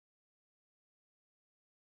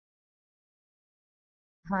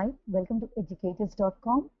Hi, welcome to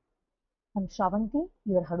educators.com. I'm Shravanti,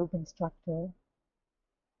 your Hadoop instructor.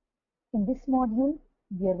 In this module,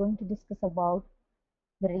 we are going to discuss about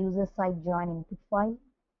the ReduceSide Join Input File,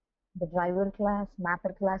 the driver class,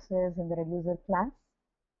 mapper classes in the reducer class,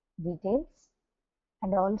 details,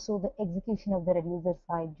 and also the execution of the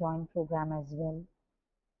ReduceSide Join program as well.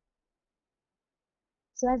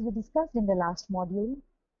 So as we discussed in the last module,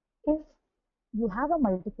 if you have a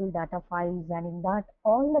multiple data files and in that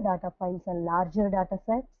all the data files are larger data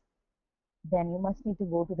sets, then you must need to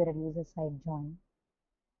go to the ReduceSide Join.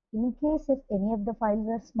 In case if any of the files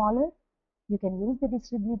are smaller, you can use the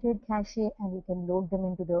distributed cache and you can load them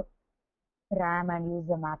into the RAM and use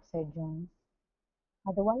the map-side joins.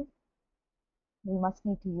 Otherwise, we must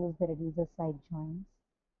need to use the ReduceSide joins.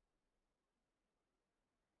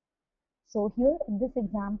 So here in this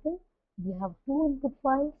example, we have two input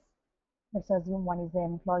files. Let's assume one is the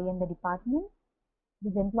employee and the department.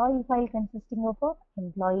 This employee file consisting of a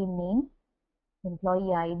employee name,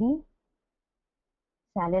 employee ID,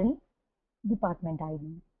 salary, department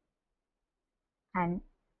ID. And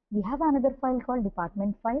we have another file called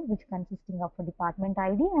department file, which consisting of a department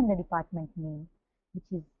ID and the department name, which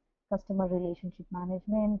is customer relationship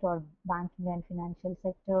management or banking and financial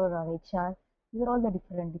sector or HR. These are all the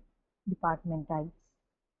different department types.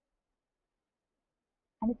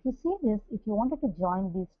 And if you see this, if you wanted to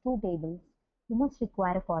join these two tables, you must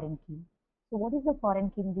require a foreign key. So what is the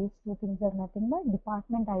foreign key in these two things are nothing but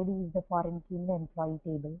department ID is the foreign key in the employee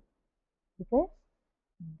table, because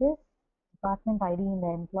this department ID in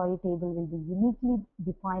the employee table will be uniquely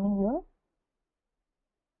defining your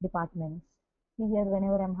departments. See here,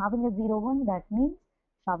 whenever I'm having a 01, that means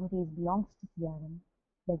Shravanti belongs to CRM,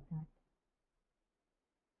 like that.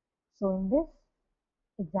 So in this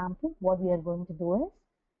example, what we are going to do is,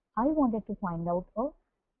 I wanted to find out a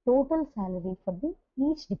total salary for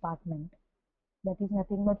each department. That is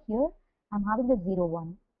nothing but here, I'm having a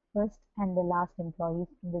 01, first and the last employees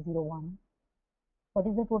in the 01. What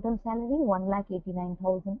is the total salary?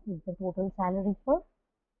 1,89,000 is the total salary for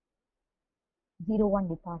 01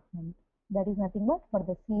 department. That is nothing but for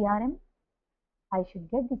the CRM, I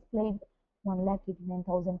should get displayed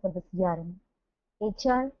 1,89,000 for the CRM.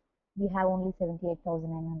 HR, we have only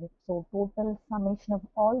 78,900. So total summation of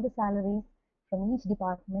all the salaries from each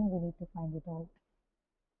department, we need to find it out.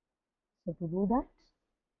 So to do that,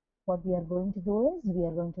 what we are going to do is, we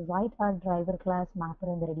are going to write our driver class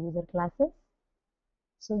mapper in the reducer classes.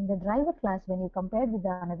 So in the driver class, when you compare with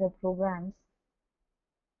the another programs,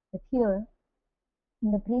 but here,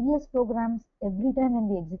 in the previous programs, every time when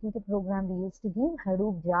we execute a program, we used to give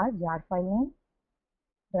Hadoop jar file name,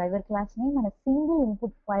 driver class name, and a single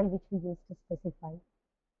input file which we used to specify.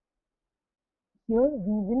 Here,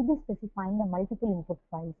 we will be specifying the multiple input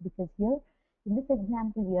files, because here, in this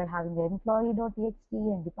example, we are having the employee.txt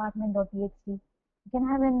and department.txt. You can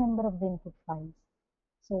have a number of the input files.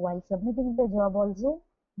 So while submitting the job also,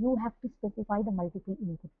 you have to specify the multiple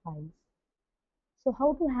input files. So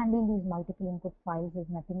how to handle these multiple input files is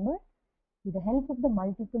nothing but with the help of the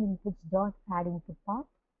multiple inputs dot add input path.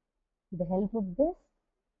 With the help of this,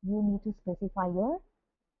 you need to specify you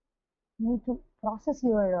need to process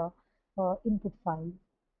your input file.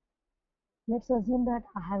 Let's assume that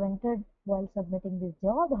I have entered while submitting this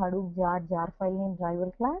job Hadoop jar file name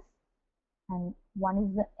driver class, and one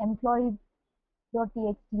is the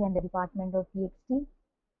employee.txt and the department.txt and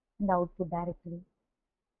the output directly.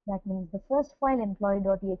 That means the first file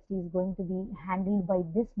employee.txt is going to be handled by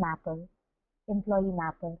this mapper, employee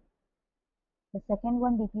mapper. The second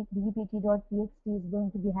one, dpt.txt, is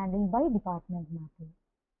going to be handled by department mapper,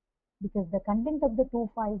 because the content of the two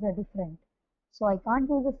files are different. So I can't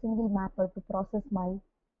use a single mapper to process my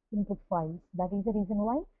input files. That is the reason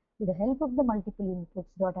why, with the help of the multiple inputs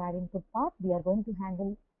dot add input path, we are going to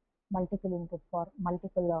handle multiple input for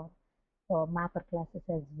multiple mapper classes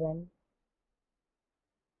as well.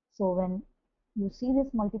 So when you see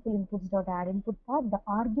this multiple inputs dot add input path, the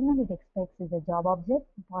argument it expects is a job object,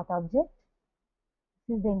 path object.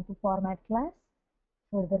 This is the input format class.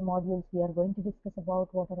 Further modules, we are going to discuss about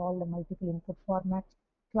what are all the multiple input format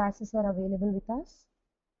classes are available with us.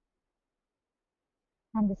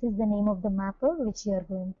 And this is the name of the mapper which you are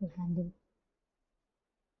going to handle.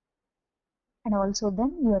 And also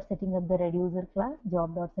then you are setting up the reducer class,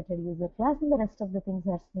 job.set reducer class, and the rest of the things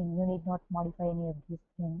are same. You need not modify any of these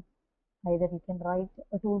things. Either you can write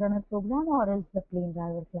a tool runner program or else the plain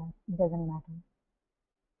driver class. It doesn't matter.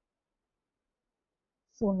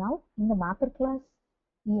 So now in the mapper class,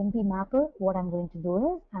 EMP Mapper, what I'm going to do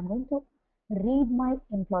is, I'm going to read my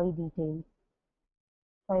employee details.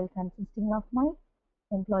 File consisting of my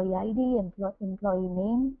employee ID, employee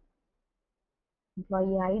name,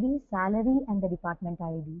 employee ID, salary, and the department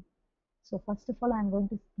ID. So first of all, I'm going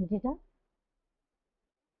to split it up.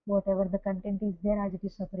 Whatever the content is there, as it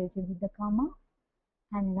is separated with the comma.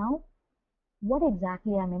 And now, what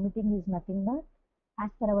exactly I'm emitting is nothing but,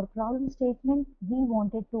 as per our problem statement, we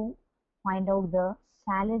wanted to find out the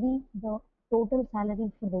salary, the total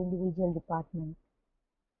salary for the individual department.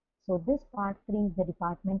 So this part 3 is the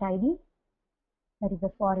department ID. That is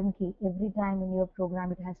the foreign key. Every time in your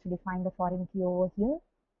program, it has to define the foreign key over here.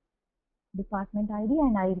 Department ID,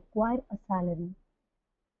 and I require a salary.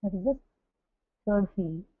 That is the third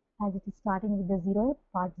field. As it is starting with the 0,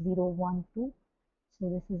 part 0, 1, 2. So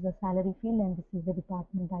this is the salary field and this is the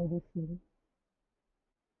department ID field.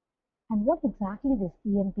 And what exactly this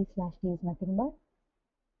EMP/D is nothing but,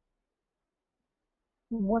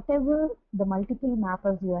 whatever the multiple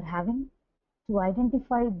mappers you are having, to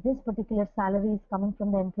identify this particular salary is coming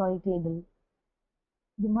from the employee table,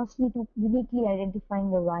 you must need to uniquely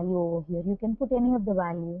identifying the value over here. You can put any of the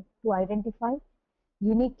value to identify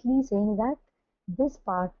uniquely, saying that this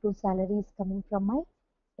part to salary is coming from my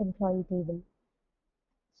employee table.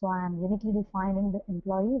 So I am uniquely defining the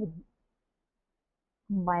employee with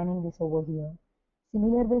combining this over here.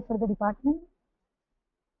 Similar way for the department,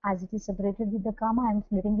 as it is separated with the comma, I am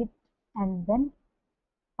splitting it, and then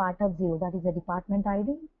part of 0, that is the department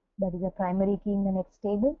ID, that is a primary key in the next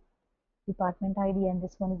table, department ID, and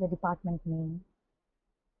this one is the department name.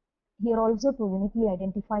 Here also, to uniquely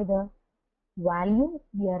identify the value,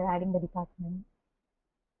 we are adding the department.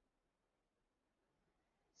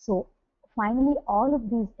 So finally, all of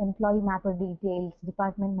these employee mapper details,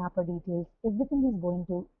 department mapper details, everything is going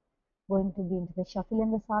to be into the shuffle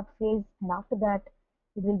and the sort phase, and after that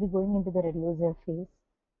it will be going into the reducer phase.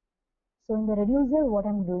 So in the reducer, what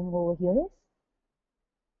I'm doing over here is,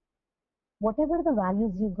 whatever the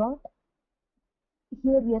values you got,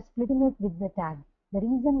 here we are splitting it with the tab. The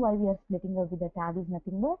reason why we are splitting it with the tab is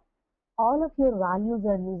nothing but, all of your values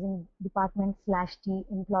are using department/T,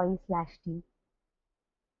 employee/T.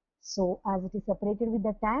 So as it is separated with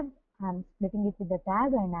the tab, I am splitting it with the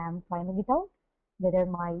tab and I am finding it out whether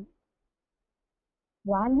my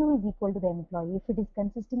value is equal to the employee. If it is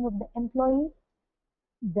consisting of the employee,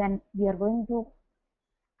 then we are going to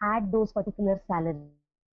add those particular salaries.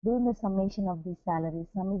 Doing the summation of these salaries,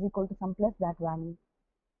 sum is equal to sum plus that value.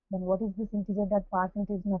 Then what is this integer dot percent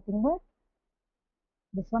is nothing but,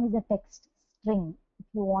 this one is a text string. If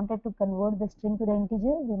you wanted to convert the string to the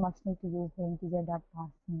integer, we must need to use the integer dot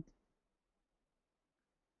percent.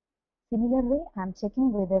 Similar way, I am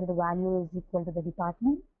checking whether the value is equal to the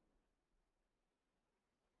department.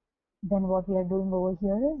 Then what we are doing over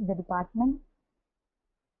here is the department.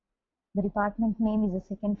 The department name is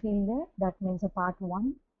the second field there. That means a part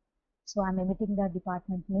 1. So I'm emitting that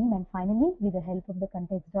department name, and finally, with the help of the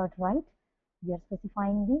context.write, we are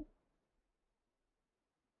specifying the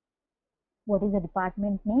what is the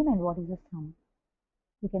department name and what is the sum.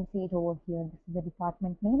 You can see it over here. This is the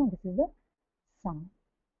department name and this is the sum.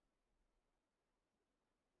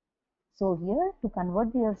 So here, to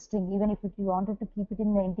convert your string, even if you wanted to keep it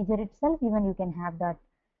in the integer itself, even you can have that.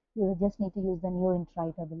 You just need to use the new int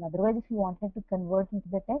writable. Otherwise, if you wanted to convert into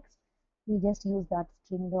the text, we just use that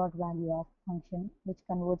string dot value of function, which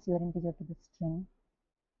converts your integer to the string.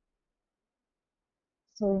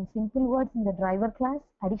 So in simple words, in the driver class,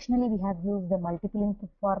 additionally we have used the multiple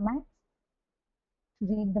input formats to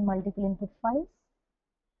read the multiple input files,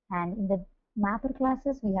 and in the mapper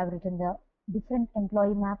classes we have written the different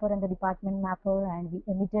employee mapper and the department mapper, and we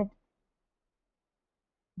emitted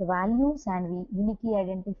the values and we uniquely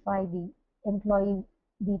identify the employee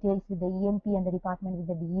details with the EMP and the department with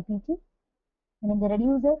the DEPT. And in the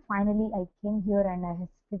reducer, finally I came here and I have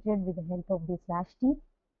splitted with the help of the /t,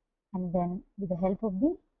 and then with the help of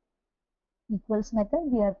the equals method,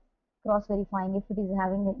 we are cross verifying. If it is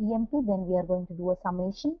having an EMP, then we are going to do a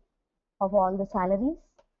summation of all the salaries.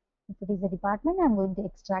 If it is a department, I am going to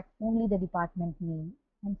extract only the department name,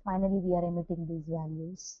 and finally we are emitting these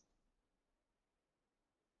values.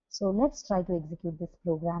 So let's try to execute this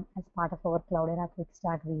program as part of our Cloudera Quick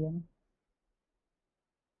Start VM.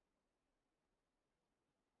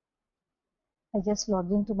 I just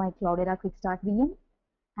logged into my Cloudera Quick Start VM,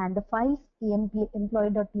 and the files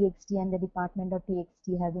employee.txt and the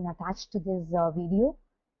department.txt have been attached to this video.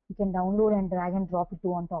 You can download and drag and drop it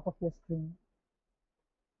to on top of your screen.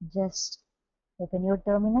 Just open your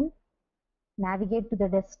terminal, navigate to the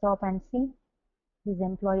desktop and see this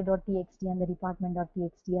employee.txt and the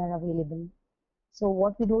department.txt are available. So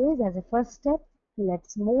what we do is, as a first step,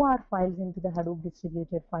 let's move our files into the Hadoop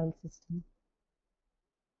distributed file system.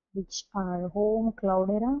 which are home,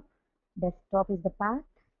 Cloudera, desktop is the path.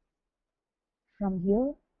 From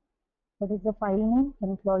here, what is the file name?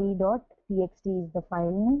 Employee.txt is the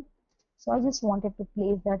file name. So I just wanted to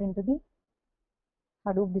place that into the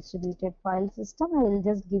Hadoop distributed file system. I will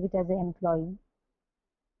just give it as an employee.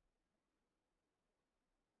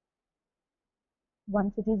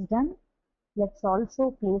 Once it is done, let's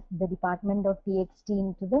also place the department.txt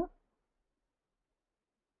into the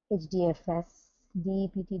HDFS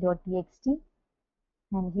dept.txt,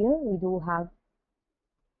 and here we do have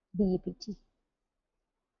dept.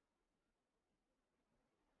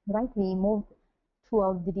 Right, we moved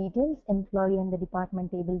throughout the details, employee and the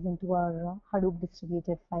department tables into our Hadoop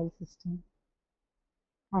distributed file system.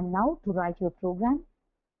 And now to write your program,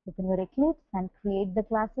 open your Eclipse and create the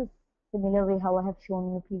classes similar way how I have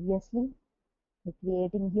shown you previously. By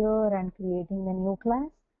creating here and creating the new class,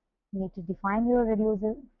 you need to define your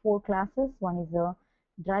reducer 4 classes. One is a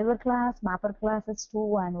driver class, mapper classes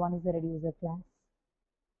 2, and one is a reducer class.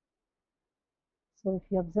 So if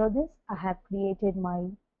you observe this, I have created my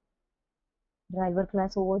driver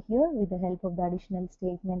class over here with the help of the additional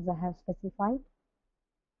statements I have specified.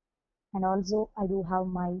 And also I do have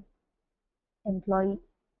my employee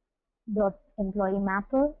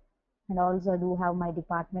mapper, and also I do have my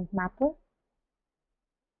department mapper.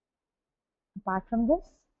 Apart from this,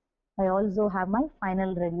 I also have my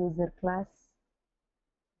final reducer class,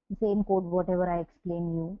 the same code whatever I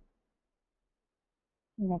explain you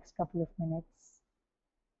in next couple of minutes.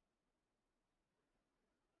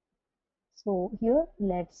 So here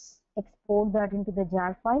let's export that into the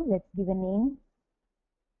jar file. Let's give a name.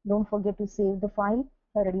 Don't forget to save the file,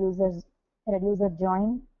 reducer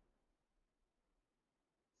join.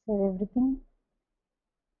 Save everything.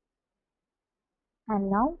 And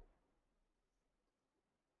now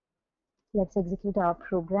let's execute our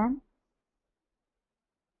program.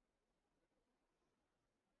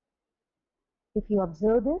 If you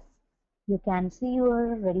observe this, you can see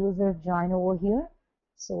your reducer join over here.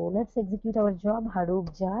 So let's execute our job,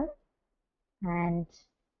 Hadoop jar, and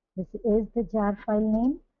this is the jar file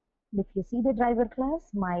name. If you see the driver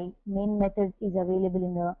class, my main method is available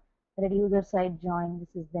in the ReduceSide Join.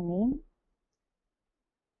 This is the name,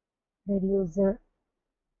 ReduceSide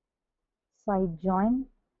Join.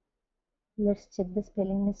 Let's check the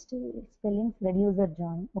spellings, reducer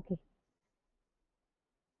join. Okay.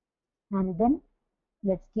 And then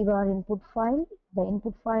let's give our input file. The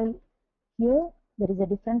input file here, there is a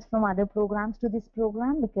difference from other programs to this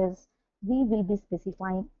program because we will be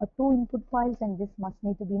specifying 2 input files, and this must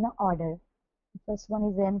need to be in order. The first one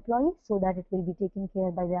is the employee, so that it will be taken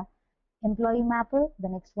care by the employee mapper. The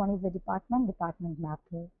next one is the department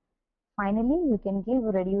mapper. Finally, you can give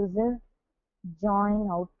reducer join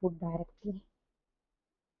output directly.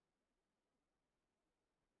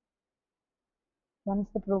 Once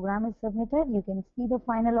the program is submitted, you can see the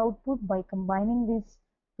final output by combining these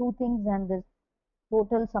 2 things, and the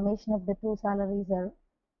total summation of the 2 salaries are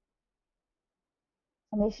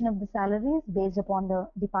summation of the salaries based upon the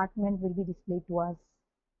department will be displayed to us.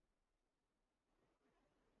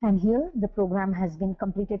 And here the program has been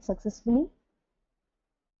completed successfully.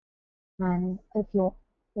 And if you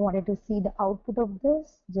wanted to see the output of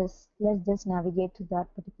this, let's just navigate to that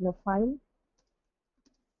particular file.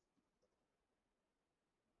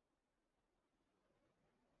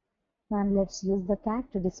 And let's use the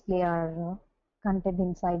cat to display our content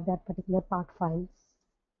inside that particular part files.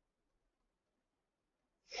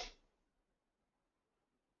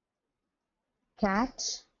 Cat,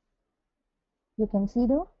 you can see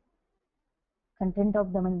the content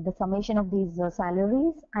of them, the summation of these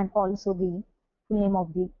salaries, and also the full name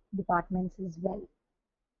of the departments as well.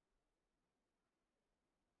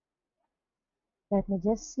 Let me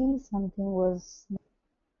just see, something was,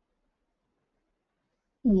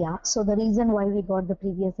 yeah, so the reason why we got the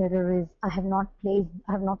previous error is I have not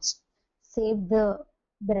saved the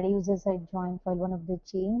ReduceSide join file, one of the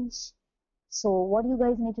change. So what you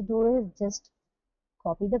guys need to do is just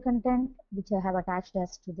copy the content which I have attached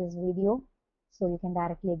as to this video, so you can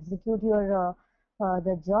directly execute your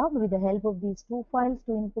the job with the help of these 2 files,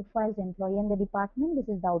 2 input files, employee and the department. This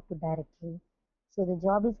is the output directory. So the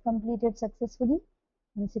job is completed successfully.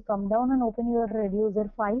 Once you come down and open your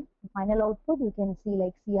reducer file, the final output, you can see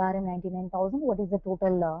like CRM 99,000. What is the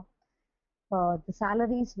total the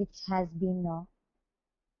salaries which has been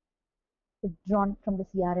withdrawn from the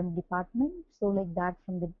CRM department. So like that,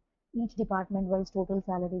 from the each department wise total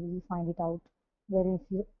salary, we will find it out. Where if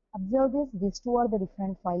you observe this, these 2 are the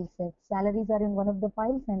different file sets. Salaries are in one of the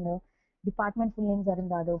files, and the department full names are in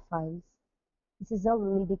the other files. This is how we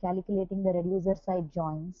will be calculating the ReduceSide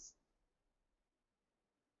joins.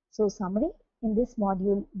 So summary, in this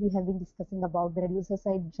module, we have been discussing about the reducer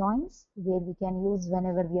side joins, where we can use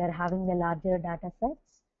whenever we are having the larger data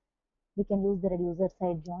sets. We can use the reducer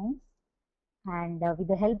side joins, and with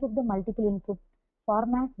the help of the multiple input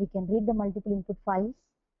format, we can read the multiple input files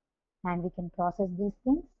and we can process these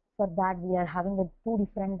things. For that, we are having two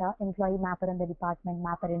different employee mapper and the department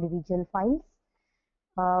mapper individual files.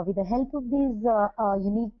 With the help of these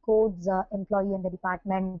unique codes, employee and the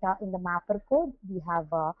department in the mapper code, we have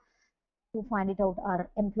to find it out our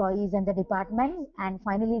employees and the department, and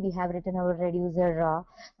finally we have written our reducer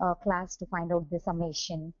class to find out the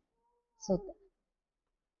summation. So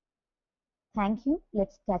thank you.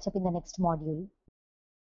 Let's catch up in the next module.